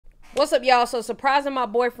What's up, y'all? So surprising my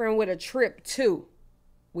boyfriend with a trip too.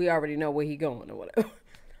 We already know where he going or whatever.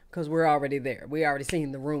 Because we're already there. We already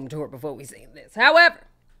seen the room tour before we seen this. However,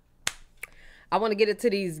 I want to get into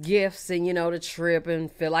these gifts and, you know, the trip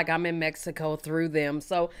and feel like I'm in Mexico through them.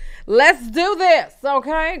 So let's do this,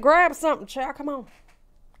 okay? Grab something, child. Come on.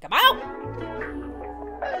 Come on.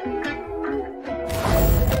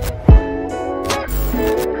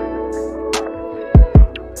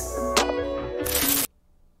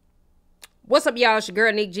 What's up, y'all? It's your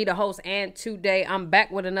girl, Nick G, the host, and today I'm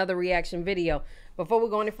back with another reaction video. Before we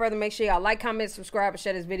go any further, make sure y'all like, comment, subscribe, and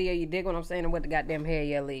share this video. You dig what I'm saying and what the goddamn hell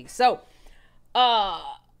yeah league. So,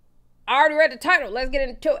 I already read the title. Let's get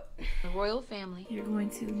into it. The royal family. You're going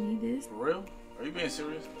to need this. For real? Are you being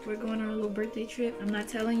serious? We're going on a little birthday trip. I'm not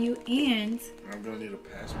telling you, and I'm gonna need a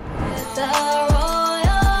passport. The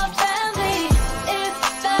royal family.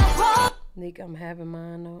 It's the royal. Nick, I'm having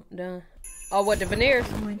mine done. Oh, what, the veneers?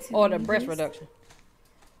 Or the breast reduction?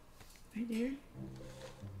 Right there.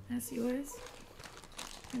 That's yours.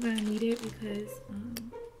 I'm going to need it because,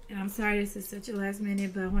 and I'm sorry this is such a last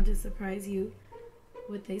minute, but I want to surprise you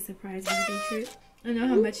with a surprise birthday trip. I know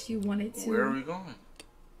how much you wanted to. Where are we going?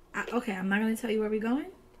 Okay, I'm not going to tell you where we're going,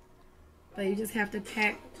 but you just have to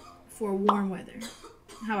pack for warm weather.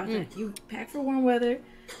 How about that? You pack for warm weather.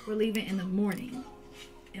 We're leaving in the morning.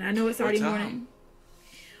 And I know it's already morning.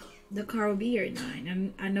 The car will be here at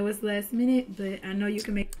 9. I know it's last minute, but I know you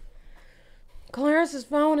can make... Clarence's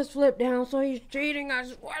phone is flipped down, so he's cheating. I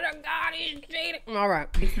swear to God, he's cheating. All right.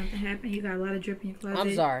 Make something happen. You got a lot of drip in your closet.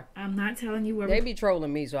 I'm sorry. I'm not telling you where they be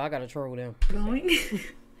trolling me, so I gotta troll them. we're going.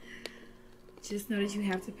 Just know that you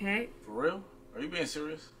have to pack. For real? Are you being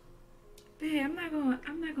serious? Babe, I'm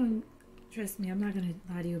not going... Trust me, I'm not going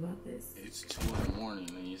to lie to you about this. It's 2 in the morning,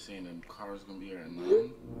 and you're saying the car is gonna be here at 9?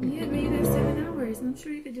 Yeah, but you got 7 hours. I'm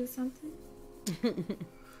sure you could do something.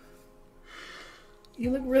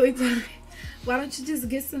 You look really tired. Why don't you just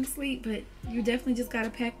get some sleep? But you definitely just got to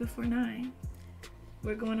pack before 9.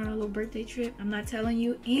 We're going on a little birthday trip. I'm not telling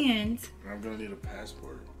you, and... I'm gonna need a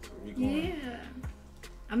passport. So we going? Yeah.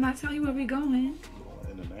 I'm not telling you where we're going.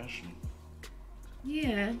 International.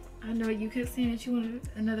 Yeah. I know you kept saying that you wanted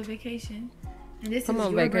another vacation. And this is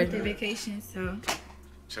your birthday vacation, so...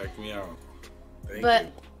 Check me out.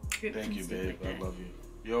 Thank you. Thank you, babe. I love you.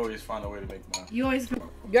 You always find a way to make mine. You always...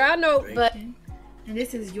 Yeah, I know, but... And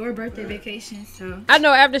this is your birthday vacation, so... I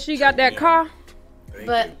know after she got that car,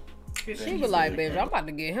 but... She was like, bitch, I'm about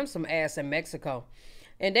to get him some ass in Mexico.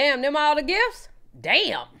 And damn, them all the gifts?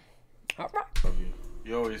 Damn. All right. Love you.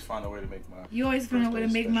 You always find a way to make mine. You always find a way to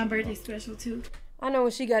make my birthday special, too. I know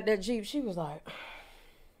when she got that Jeep, she was like,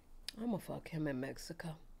 I'm gonna fuck him in Mexico.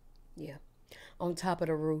 Yeah. On top of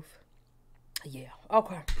the roof. Yeah.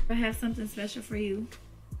 Okay. I have something special for you.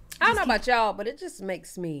 I don't know about y'all, but it just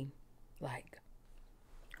makes me, like,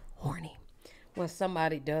 horny when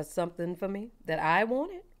somebody does something for me that I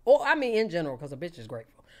wanted. Or, I mean, in general, because a bitch is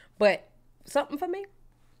grateful. But something for me.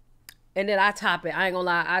 And then I top it. I ain't gonna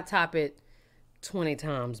lie. I top it 20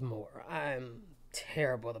 times more. I'm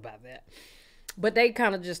terrible about that. But they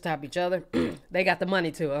kind of just top each other. They got the money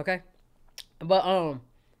too, okay? But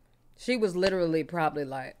she was literally probably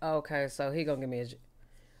like, oh, okay, so he gonna give me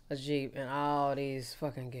a Jeep and all these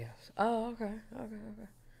fucking gifts. Oh, okay.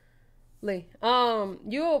 Lee,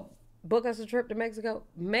 you'll book us a trip to Mexico.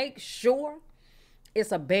 Make sure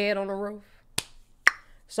it's a bed on the roof,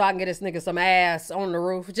 so I can get this nigga some ass on the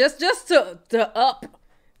roof, just to up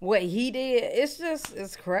what he did.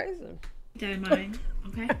 It's crazy. Keep that in mind,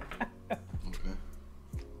 okay?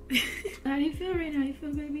 How do you feel right now? You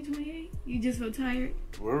feel baby 28? You just feel tired?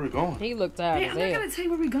 Where are we going? He looked tired. Hey, I'm not gonna tell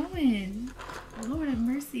you where we're going. Lord have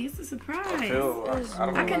mercy, it's a surprise.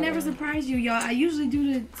 I can never surprise you, y'all. I usually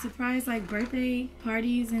do the surprise like birthday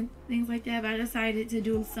parties and things like that, but I decided to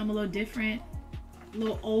do some a little different. A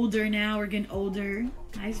little older now. We're getting older.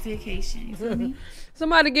 Nice vacation. You feel me?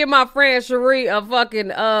 Somebody give my friend Cherie a fucking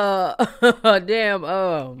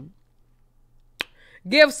damn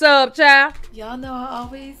gift sub, child. Y'all know I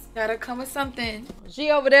always gotta come with something. She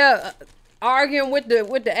over there arguing with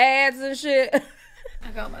the ads and shit. I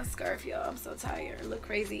got my scarf, y'all. I'm so tired. I look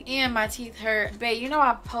crazy. And my teeth hurt. Babe, you know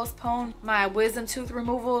I postponed my wisdom tooth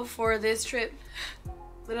removal for this trip.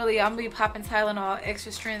 Literally, I'm gonna be popping Tylenol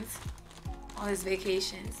extra strength on this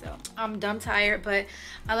vacation. So I'm dumb tired, but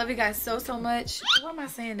I love you guys so much. Why am I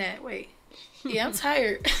saying that? Wait. Yeah, I'm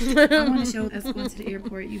tired. I want to show us going to the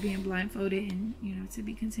airport, you being blindfolded, and you know, to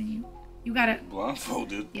be continued. You gotta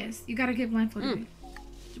blindfolded. Yes, you gotta get blindfolded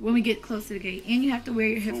when we get close to the gate, and you have to wear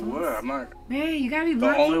your headphones. For what? I'm not. Man, you gotta be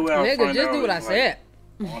blindfolded. The only way Nigga, just do what I said.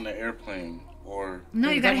 On the airplane Or No,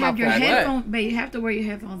 you gotta have your what? headphones. But you have to wear your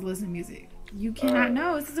headphones to listen to music. You cannot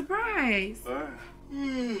know. It's a surprise.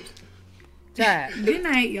 Tired. Good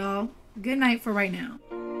night, y'all. Good night for right now.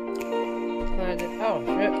 Oh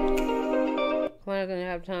shit. Clarence didn't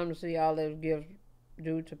have time to see all those gifts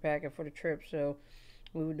due to pack it for the trip, so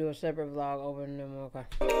we would do a separate vlog opening them. Okay.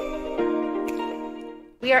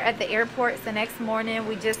 We are at the airport. It's the next morning.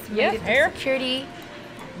 We just made it hair. to security,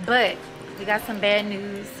 but we got some bad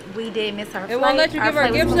news. We did miss our flight. It won't let you give her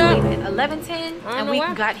flight was gifts supposed up? to leave at 11:10, and know we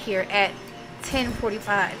why. got here at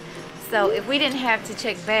 10:45. So if we didn't have to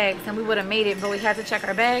check bags, then we would have made it, but we had to check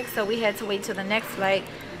our bags, so we had to wait till the next flight.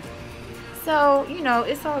 So, you know,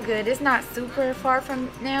 it's all good. It's not super far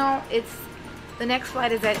from now. The next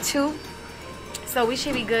flight is at 2. So we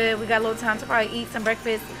should be good. We got a little time to probably eat some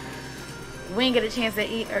breakfast. We ain't get a chance to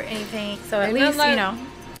eat or anything. So at Ain't least, nothing like- you know.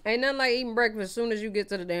 Ain't nothing like eating breakfast as soon as you get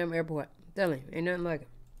to the damn airport. Tell you, ain't nothing like it.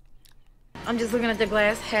 I'm just looking at the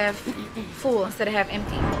glass half full instead of half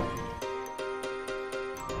empty.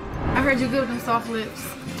 I heard you good with them soft lips.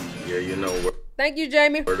 yeah, you know, Thank you,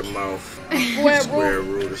 Jamie. word of mouth. Square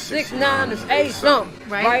root of 6'9" is 8 something,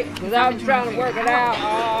 Right. Because I was trying to work it out.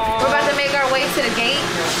 We're about to make our way to the gate.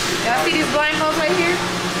 Y'all see these blindfolds right here?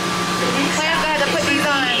 Clarence had to put these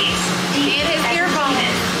on. And his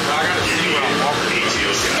earphones. I gotta see what I'm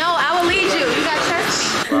walking. No, I will lead you. You got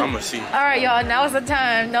trust me. Well, I'm gonna see. All right, y'all. Now is the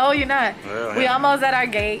time. No, you're not. Well, We yeah. almost at our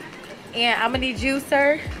gate. And I'm going to need you,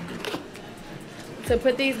 sir, to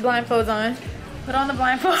put these blindfolds on. Put on the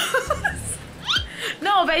blindfolds.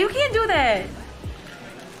 No, babe, you can't do that.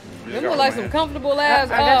 Them look like some comfortable ass.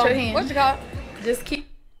 I got your hand. What you call? Just keep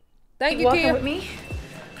Thank you, walking Kim. with me.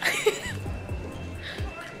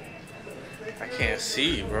 I can't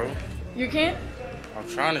see, bro. You can't? I'm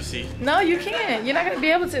trying to see. No, you can't. You're not going to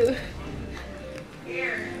be able to.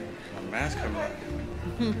 My mask coming up.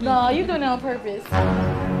 No, you're doing it on purpose.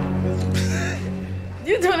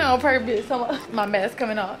 You're doing it on purpose. My mask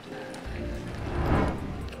coming off.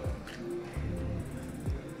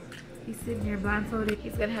 He's sitting here blindfolded.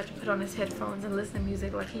 He's gonna have to put on his headphones and listen to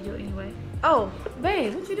music like he do anyway. Oh,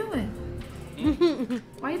 babe, what you doing?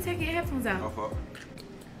 Why you taking your headphones My out? fault.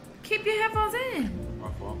 Keep your headphones in.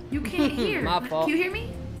 My fault. You can't hear. My fault. Can you hear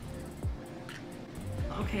me?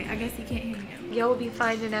 Okay, I guess he can't hear me. Y'all will be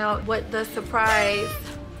finding out what the surprise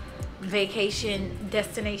vacation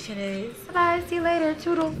destination is. Bye, see you later.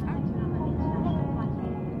 Toodles.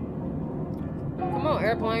 Come on,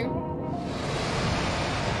 airplane.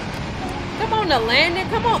 Come on, the landing.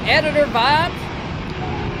 Come on, editor vibes.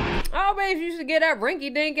 Always used to get that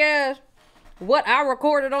rinky dink ass. What I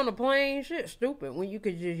recorded on the plane. Shit, stupid. When you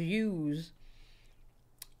could just use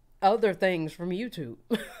other things from YouTube.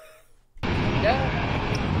 Yeah.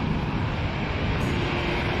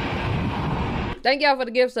 Thank y'all for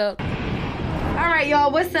the gift sub. All right,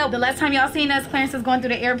 y'all. What's up? The last time y'all seen us, Clarence was going through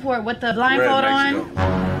the airport with the blindfold on.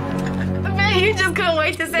 Man, you just couldn't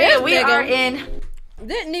wait to say This it. We nigga. are in.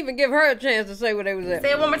 Didn't even give her a chance to say where they was at. Say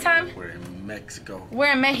it one more time. We're in Mexico.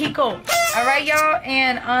 We're in Mexico. All right, y'all,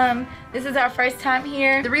 and this is our first time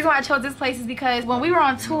here. The reason why I chose this place is because when we were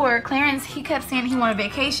on tour, Clarence, he kept saying he wanted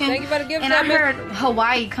vacation. Thank you for the gift, and I Simon. heard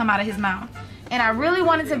Hawaii come out of his mouth. And I really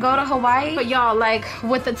wanted to go to Hawaii, but y'all, like,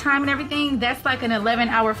 with the time and everything, that's like an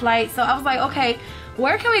 11-hour flight. So I was like, okay,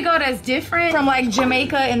 where can we go that's different from like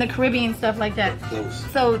Jamaica and the Caribbean, stuff like that? Close.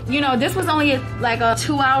 So, you know, this was only like a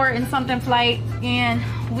 2-hour and something flight, and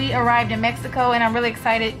we arrived in Mexico, and I'm really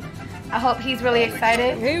excited. I hope he's really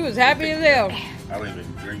excited. He was happy as hell. I don't even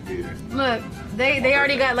drink beer. Look, they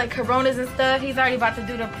already got like Coronas and stuff. He's already about to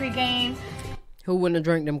do the pregame. Who wouldn't have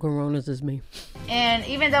drank them Coronas is me. And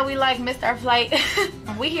even though we like missed our flight,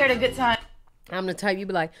 we here at a good time. I'm the type you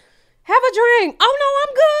be like, have a drink. Oh no,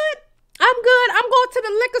 I'm good. I'm good. I'm going to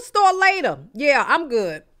the liquor store later. Yeah, I'm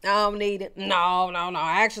good. I don't need it. No.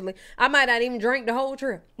 Actually, I might not even drink the whole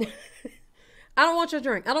trip. I don't want your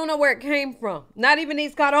drink. I don't know where it came from. Not even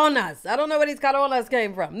these Coronas. I don't know where these Coronas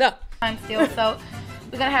came from. No. I'm still, so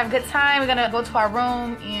we're gonna have a good time. We're gonna go to our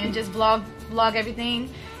room and just vlog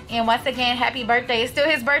everything. And once again, happy birthday. It's still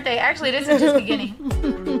his birthday. Actually, this is just beginning.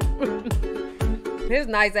 His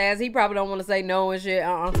nice ass. He probably don't want to say no and shit.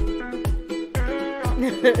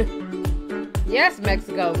 Yes,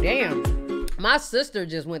 Mexico. Damn. My sister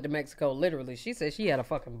just went to Mexico, literally. She said she had a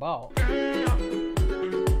fucking ball.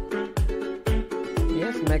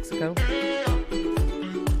 Yes, Mexico.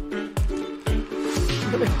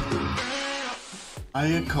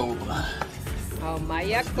 Ayacoba. Oh,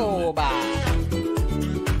 Mayacoba.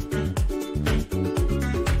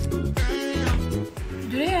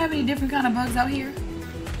 Do they have any different kind of bugs out here?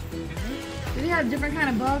 Do they have different kind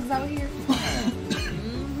of bugs out here?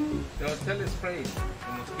 The hotel is sprayed.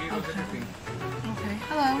 The mosquitoes, everything. Okay.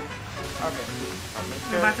 Hello.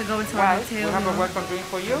 Okay. We're about to go into our hotel. We have a room. welcome drink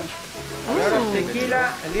for you. A lot of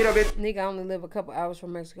tequila, a little bit Nigga, I only live a couple hours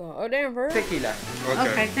from Mexico. Oh, damn, for real? tequila.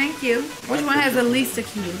 Okay, thank you. Which one has the least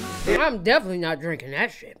tequila? I'm definitely not drinking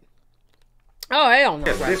that shit. Oh, hell no.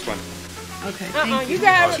 Yes, this one. Okay, thank You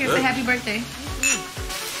got it. Cheers to happy birthday.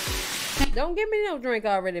 Don't give me no drink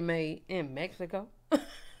already made in Mexico.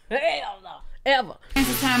 Hell no. Ever. It's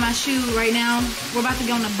the time I shoot right now. We're about to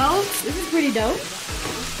go on the boat. This is pretty dope.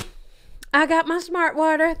 I got my smart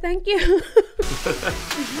water. Thank you.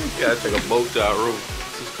 Yeah, I take a boat to our room.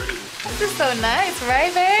 This is crazy. This is so nice,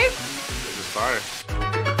 right, babe? This is fire.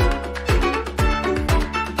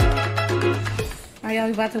 All right, y'all,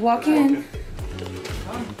 we about to walk in.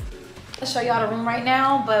 I'll show y'all the room right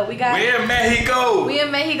now, but we got... We're in Mexico. We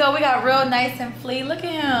in Mexico. We got real nice and flea. Look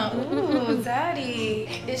at him. Ooh, daddy.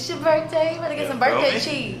 It's your birthday. You better get some birthday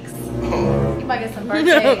cheeks. You might get some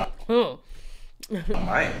birthday.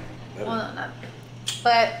 Mine. Well, no, not.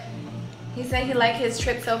 But he said he liked his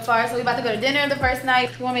trip so far, so we about to go to dinner the first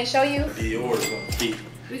night. You want me to show you? Dior's on the feet.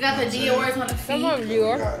 We got the Dior's on the Come on, feet. We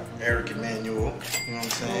Dior. got Eric Emanuel. You know what I'm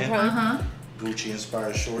saying? Uh-huh. Gucci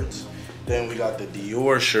inspired shorts. Then we got the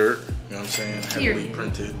Dior shirt. You know what I'm saying? Heavily Period.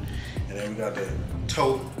 printed. And then we got the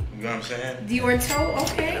tote. You know what I'm saying? Dior toe, And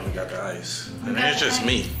okay. then we got the ice. And got then it's the just ice.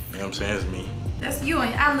 me. You know what I'm saying? It's me. That's you.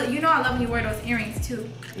 And you know I love when you wear those earrings too.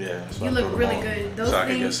 Yeah. So You I look put them really on good. Those so I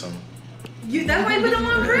can get things- some. That's why you put them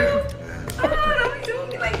on, bro? Yeah. Oh, don't be doing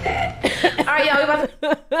me like that. All right, y'all, we about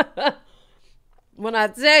to... When I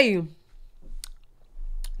tell you,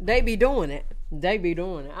 they be doing it. They be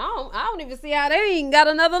doing it. I don't even see how they ain't got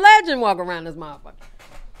another legend walk around this motherfucker.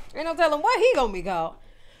 Ain't no telling what he gonna be called.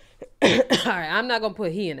 All right, I'm not gonna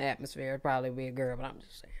put he in the atmosphere. It'd probably be a girl, but I'm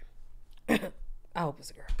just saying. I hope it's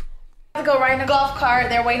a girl. to go ride in a golf cart.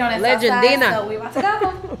 They're waiting on us Legendina. outside, so we about to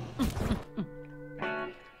go.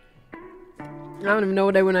 I don't even know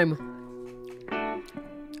what they were naming.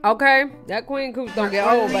 Okay, that Queen Coops don't get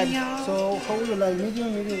old, baby. So, how would you like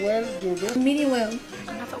medium well, you good? Medium well.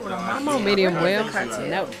 I'm on medium well.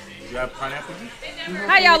 No. You have pineapple juice?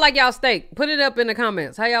 How y'all like y'all steak? Put it up in the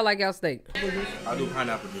comments. How y'all like y'all steak? I'll do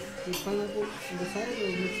pineapple juice. Pineapple on the side or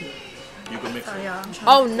mix it? You can mix it. Y'all, I'm trying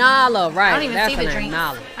Oh, Nala, right. I don't even That's see her the name, drink.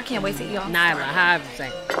 Nala. I can't wait to eat y'all. Nyla, however you say.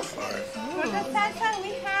 For the salsa,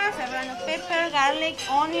 we have serrano pepper, garlic,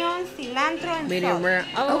 onions, cilantro, and Medium salt. rare.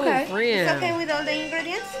 Oh, Okay. It's friend. okay with all the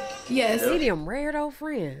ingredients? Yes. Medium rare though,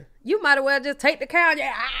 friend. You might as well just take the cow.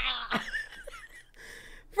 Yeah.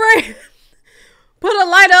 Friend, put a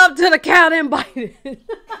light up to the cow, then bite it.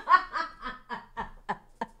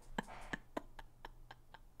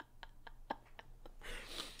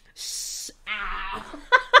 Shh. Ow.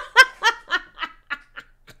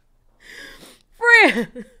 Friend,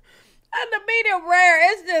 and the medium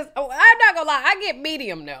rare, it's just, oh, I'm not gonna lie, I get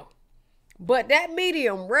medium though. But that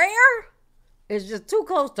medium rare is just too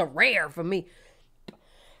close to rare for me.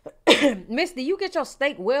 Misty, you get your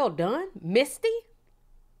steak well done? Misty?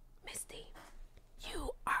 Misty, you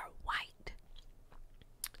are white.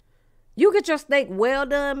 You get your steak well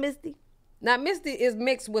done, Misty? Now, Misty is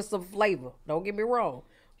mixed with some flavor. Don't get me wrong.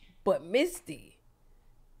 But Misty,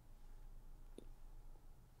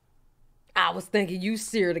 I was thinking you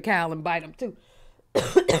sear the cow and bite them too.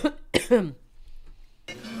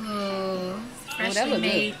 Freshly look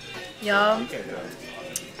made. Y'all,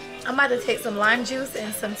 I'm about to take some lime juice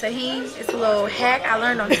and some tahini. It's a little hack I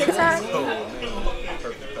learned on TikTok.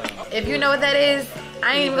 If you know what that is,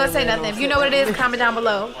 I ain't even gonna say nothing. If you know what it is, comment down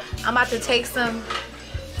below. I'm about to take some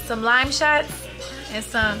lime shots and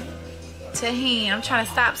some tahini. I'm trying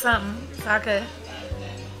to stop something so I could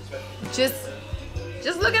just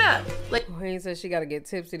look it up. Like, Queen said she got to get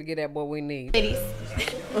tipsy to get that boy we need. ladies.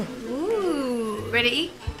 Ooh, ready to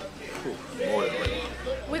eat?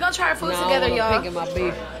 We're gonna try our food No, together, I want a y'all. pink in my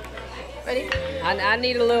beef. Ready? I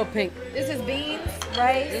need a little pink. This is beans,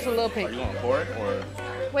 rice. Just a little pink. Are you gonna pour it or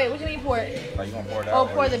Wait, what do you mean pour it? are you gonna pour it out? Oh,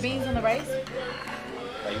 or pour the just- beans on the rice?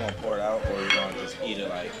 Are you gonna pour it out or you gonna just eat it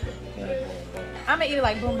like boom, boom, boom? I'm gonna eat it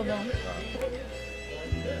like boom, boom, boom.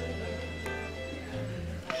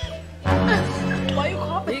 Why you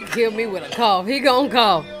coughing? He killed me with a cough. He gonna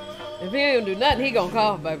cough. If he ain't do nothing, he gonna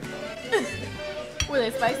cough, baby. Were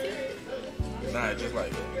they spicy? Nah, it's just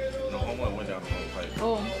like no homo went down the whole pipe.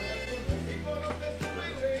 Oh.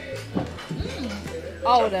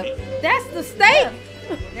 Oh, that's the steak.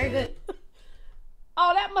 Very good.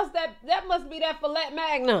 Oh, that must be that filet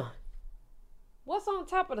magna. What's on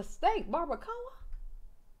top of the steak? Barbacoa?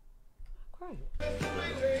 Crazy.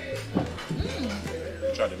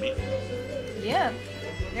 You tried the meat? Yeah.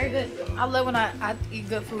 Very good. I love when I eat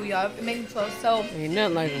good food, y'all. It makes me feel so Ain't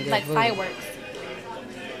nothing like some good like food. fireworks.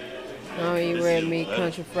 I don't eat red meat,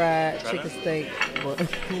 country fried, chicken steak, but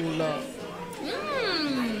love.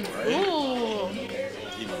 Ooh.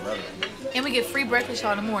 Even better. And we get free breakfast,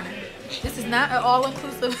 y'all, in the morning. This is not an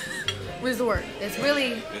all-inclusive resort. It's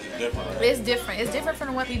really, This is different, right? it's different. It's different from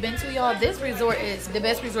the one we've been to, y'all. This resort is the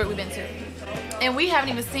best resort we've been to. And we haven't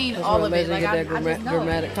even seen That's all where of it. Legend Like, get I that just know.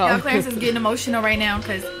 dramatic Y'all, talk. Clarence is getting emotional right now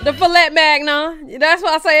because The filet magnon. That's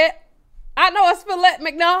what I said. I know it's filet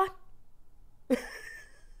magnon.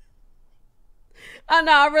 I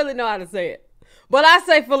know. I really know how to say it. But I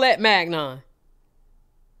say filet magnon.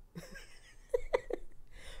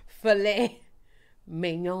 Filet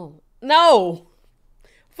mignon. No.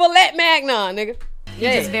 Filet magnon, nigga.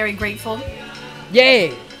 he's just very grateful.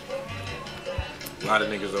 Yeah. A lot of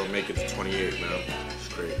niggas don't make it to 28, man. It's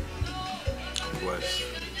great. I'm blessed.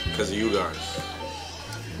 Because of you guys.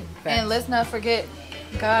 And let's not forget,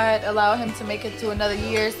 God allowed him to make it to another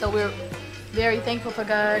year, so we're very thankful for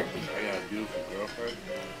God. I got a beautiful girlfriend.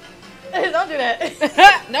 Don't do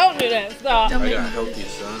that. Don't do that. Stop. I got a healthy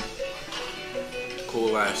son.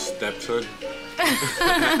 Cool ass stepson.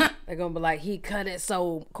 They're gonna be like, he cut it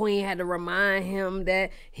so Queen had to remind him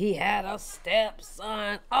that he had a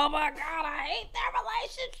stepson. Oh my God, I hate that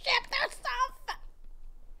relationship. They're so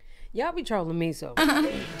y'all be trolling me so. You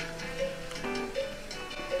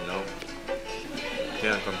know?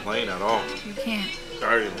 Can't complain at all. You can't.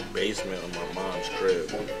 Started in the basement of my mom's crib.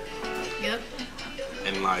 Yep.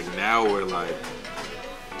 And like now we're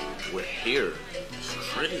here. It's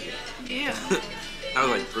crazy. Yeah. That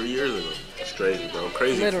was like 3 years ago. It's crazy, bro.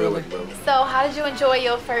 Crazy Literally. feeling, bro. So how did you enjoy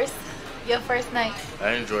your first night?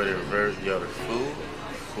 I enjoyed it very. Yo, the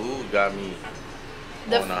food got me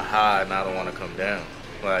The on a high, and I don't want to come down.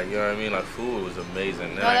 Like, you know what I mean? Like, food was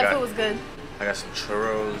amazing. Then Oh, that food was good. I got some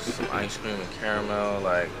churros, some ice cream and caramel.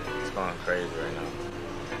 Like, it's going crazy right now.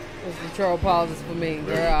 It's the troll pauses for me.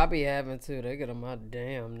 Girl, I be having to. They get on my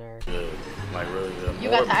damn nerves. Good. Like, really good. You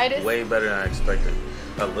got the itis? Way better than I expected.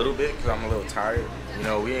 A little bit, because I'm a little tired. You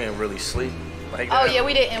know, we ain't really sleep like that. Oh yeah,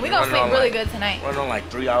 we didn't. We gonna Running sleep on, really like- good tonight. Running on like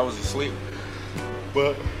 3 hours of sleep.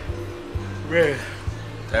 But, man,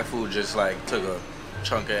 that food just like took a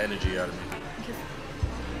chunk of energy out of me.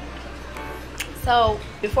 So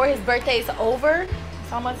before his birthday is over,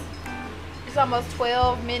 it's almost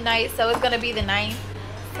 12 midnight, so it's gonna be the 9th.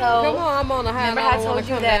 So Come on, I'm on a high and remember I how I don't want told to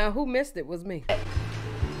you come that- down. Who missed it was me.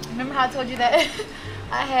 remember how I told you that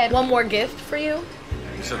I had one more gift for you?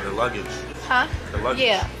 You said the luggage. Huh? The luggage.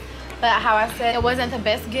 Yeah. But how I said it wasn't the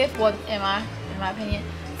best gift, well, in my opinion.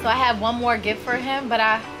 So I had one more gift for him, but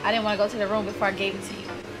I didn't want to go to the room before I gave it to you.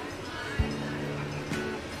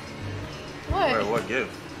 What? Wait, what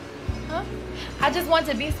gift? Huh? I just want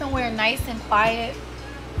to be somewhere nice and quiet.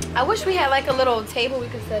 I wish we had like a little table we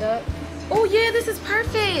could set up. Oh yeah, this is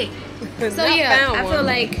perfect. So yeah, I feel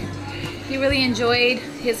like he really enjoyed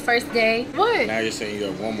his first day. What? Now you're saying you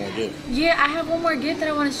got one more gift. Yeah, I have one more gift that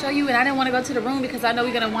I want to show you, and I didn't want to go to the room because I know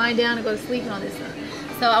we're gonna wind down and go to sleep and all this stuff.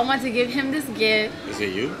 So I want to give him this gift. Is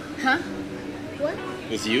it you? Huh? What?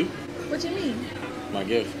 It's you? What you mean? My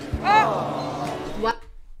gift. What?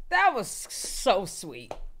 That was so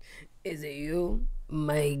sweet. Is it you?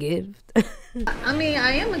 My gift. I mean,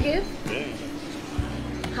 I am a gift. Yeah.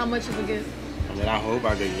 How much of a gift? I mean, I hope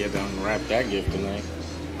I could get to unwrap that gift tonight.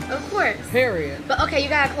 Of course. Period. But okay, you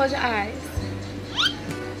gotta close your eyes.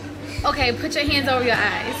 Okay, put your hands over your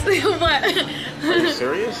eyes. What? Are you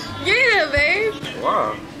serious? Yeah, babe.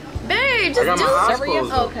 Wow. Babe, just I got do my eyes it.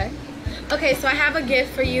 closed, though. Okay. Okay, so I have a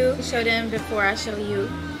gift for you. Show them before I show you.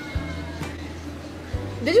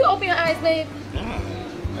 Did you open your eyes, babe? Yeah.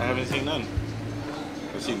 I haven't seen none.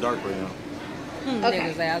 I see dark right now. Okay.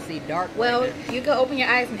 Niggas say I see dark. Well, right now. you can open your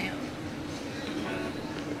eyes now.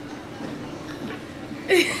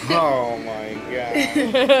 Oh my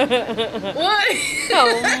god. What?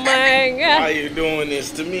 Oh my Why God. are you doing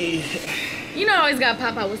this to me? You know I always gotta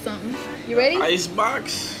pop out with something. You ready?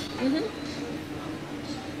 Icebox? Mhm.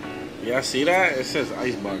 Yeah, see that? It says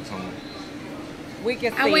icebox on it. We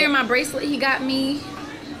can see I'm wearing it. my bracelet he got me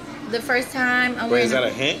the first time. I'm Wait, wearing is that a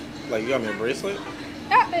hint? Like, you got me a bracelet?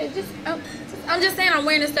 I'm just saying I'm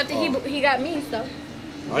wearing the stuff that he got me, so. I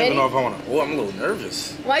don't even know if I want to. Oh, I'm a little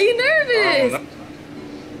nervous. Why you I don't nervous? know.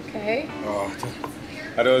 Okay. Oh,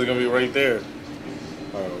 I thought it was going to be right there.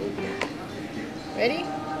 Oh, okay. Ready?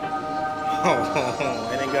 Oh,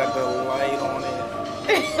 and it got the light on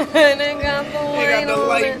it. And they got the It light got the on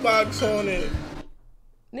light it. box on it.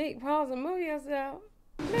 Nick, pause and move yourself.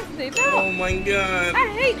 Misty, Oh no. my god. I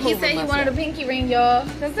hate He moving said he myself. wanted a pinky ring, y'all.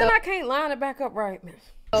 Cause then I can't line it back up right, man.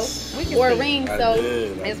 We can or a see. ring. I So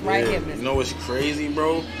did, I It's right did. here, You know what's crazy,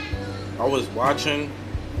 bro? I was watching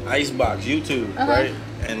Icebox YouTube, Uh-huh. right?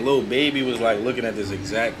 And Lil Baby was like looking at this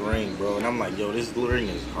exact ring, bro. And I'm like, yo, this ring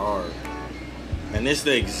is hard. And it's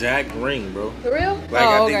the exact ring, bro. for real, Like,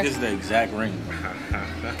 Oh, I okay. think this is the exact ring.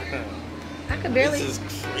 I could barely. This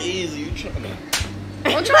is crazy. You trying to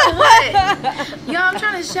I'm trying to what? Y'all, I'm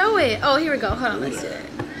trying to show it. Oh, here we go. Hold on. do Let's see. that?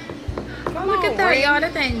 Oh, look at that, y'all.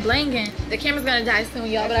 That thing blinging. The camera's gonna die soon,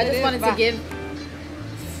 y'all. But I just wanted to give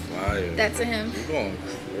Fire. that to him. You're going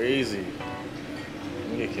crazy. Let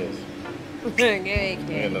me get a kiss. Give Give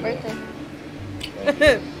me another one.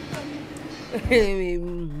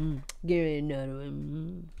 me another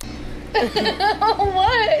one.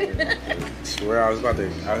 What? Swear I was about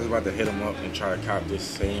to hit him up and try to cop this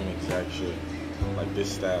same exact shit. Like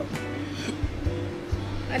this style.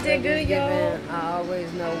 I did good, y'all. I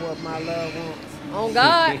always know what my love wants. On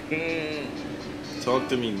God, Talk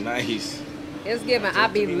to me nice. it's giving. I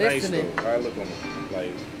Talk be to me nice, listening. though. I look on him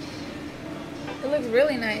like It looks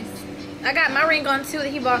really nice. I got my ring on too that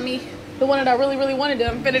he bought me. The one that I really, really wanted,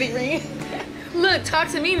 the infinity ring. Look, talk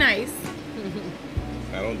to me nice.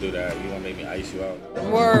 I don't do that. You gonna make me ice you out.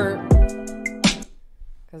 Word.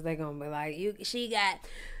 Cause they gonna be like,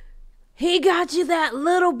 he got you that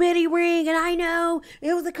little bitty ring, and I know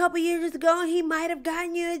it was a couple years ago, and he might have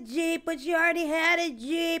gotten you a Jeep, but you already had a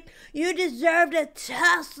Jeep. You deserved a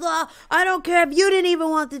Tesla. I don't care if you didn't even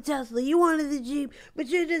want the Tesla. You wanted the Jeep, but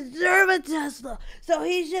you deserve a Tesla. So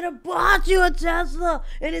he should have bought you a Tesla,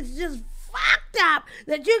 and it's just fucked up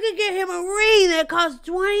that you could get him a ring that costs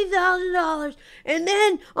 $20,000, and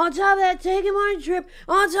then on top of that, take him on a trip.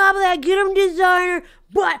 On top of that, get him designer.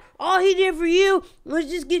 But all he did for you was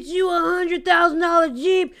just get you a $100,000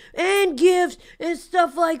 Jeep and gifts and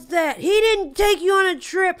stuff like that. He didn't take you on a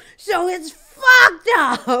trip, so it's fucked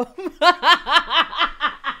up.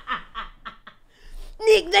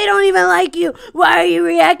 Nick, they don't even like you. Why are you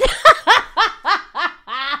reacting?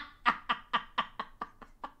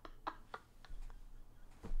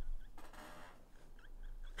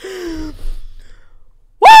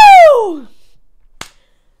 Woo!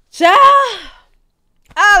 Child,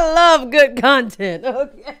 I love good content,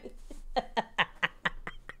 okay?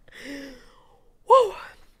 Woo!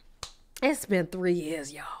 It's been 3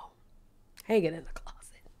 years, y'all. Hanging in the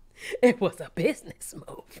closet. It was a business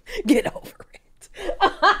move. Get over it.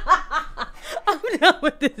 I'm done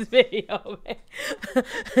with this video, man.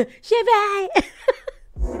 Bye.